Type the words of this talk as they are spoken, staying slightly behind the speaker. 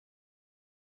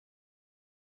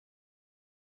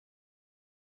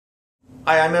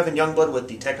Hi, I'm Evan Youngblood with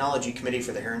the Technology Committee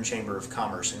for the Herrin Chamber of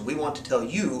Commerce, and we want to tell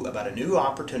you about a new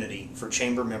opportunity for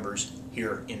chamber members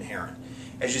here in Herrin.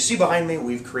 As you see behind me,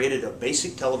 we've created a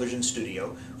basic television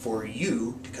studio for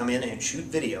you to come in and shoot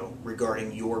video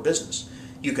regarding your business.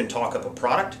 You can talk up a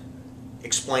product,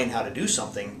 explain how to do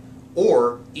something,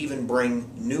 or even bring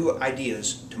new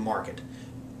ideas to market.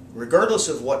 Regardless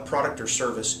of what product or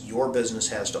service your business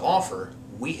has to offer,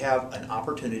 we have an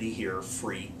opportunity here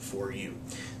free for you.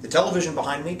 The television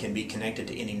behind me can be connected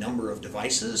to any number of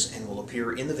devices and will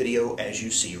appear in the video as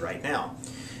you see right now.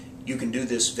 You can do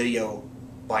this video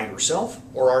by yourself,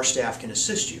 or our staff can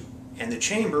assist you, and the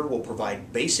chamber will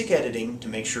provide basic editing to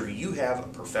make sure you have a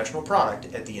professional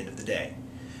product at the end of the day.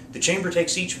 The chamber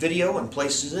takes each video and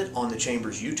places it on the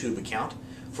chamber's YouTube account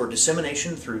for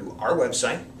dissemination through our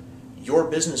website, your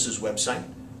business's website,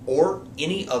 or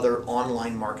any other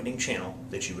online marketing channel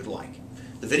that you would like.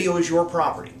 The video is your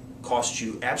property, costs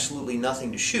you absolutely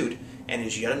nothing to shoot, and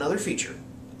is yet another feature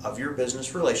of your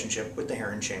business relationship with the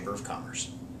Herrin Chamber of Commerce.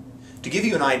 To give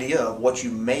you an idea of what you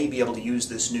may be able to use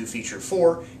this new feature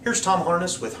for, here's Tom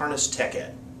Harness with Harness Tech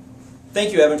Ed.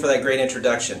 Thank you, Evan, for that great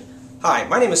introduction. Hi,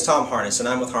 my name is Tom Harness and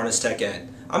I'm with Harness Tech Ed.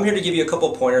 I'm here to give you a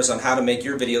couple pointers on how to make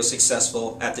your video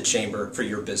successful at the chamber for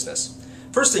your business.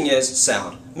 First thing is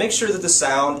sound. Make sure that the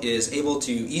sound is able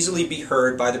to easily be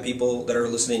heard by the people that are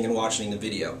listening and watching the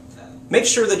video. Make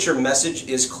sure that your message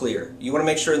is clear. You want to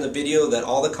make sure in the video that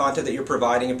all the content that you're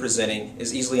providing and presenting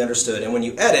is easily understood, and when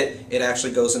you edit, it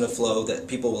actually goes in a flow that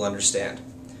people will understand.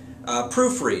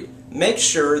 Proofread. Make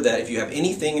sure that if you have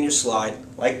anything in your slide,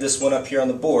 like this one up here on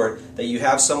the board, that you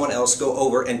have someone else go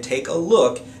over and take a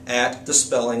look at the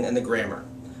spelling and the grammar.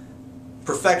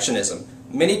 Perfectionism.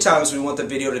 Many times we want the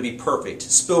video to be perfect,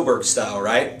 Spielberg style,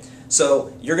 right?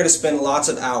 So you're going to spend lots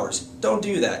of hours. Don't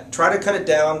do that. Try to cut it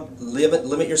down,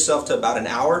 limit yourself to about an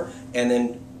hour, and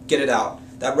then get it out.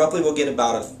 That roughly will get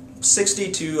about a 60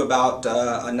 to about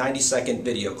a 90-second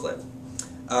video clip.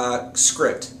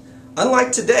 Script.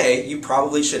 Unlike today, you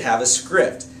probably should have a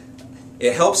script.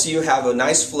 It helps you have a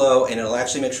nice flow, and it'll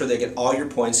actually make sure that all your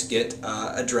points get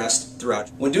addressed throughout.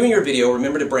 When doing your video,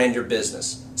 remember to brand your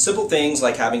business. Simple things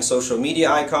like having social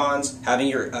media icons, having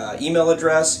your email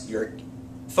address, your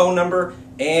phone number,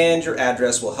 and your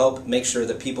address will help make sure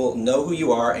that people know who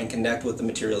you are and connect with the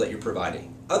material that you're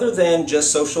providing. Other than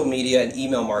just social media and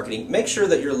email marketing, make sure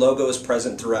that your logo is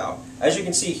present throughout. As you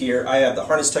can see here, I have the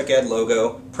Harness Tech Ed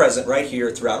logo present right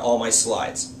here throughout all my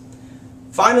slides.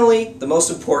 Finally, the most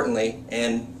importantly,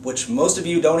 and which most of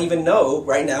you don't even know,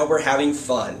 right now we're having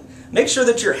fun. Make sure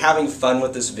that you're having fun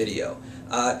with this video.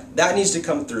 That needs to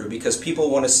come through because people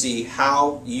want to see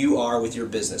how you are with your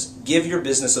business. Give your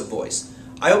business a voice.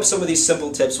 I hope some of these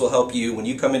simple tips will help you when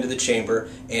you come into the chamber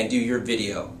and do your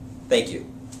video. Thank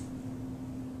you.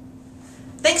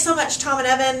 Thanks so much, Tom and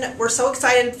Evan. We're so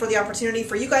excited for the opportunity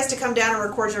for you guys to come down and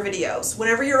record your videos.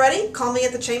 Whenever you're ready, call me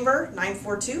at the chamber,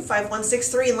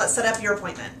 942-5163, and let's set up your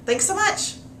appointment. Thanks so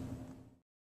much.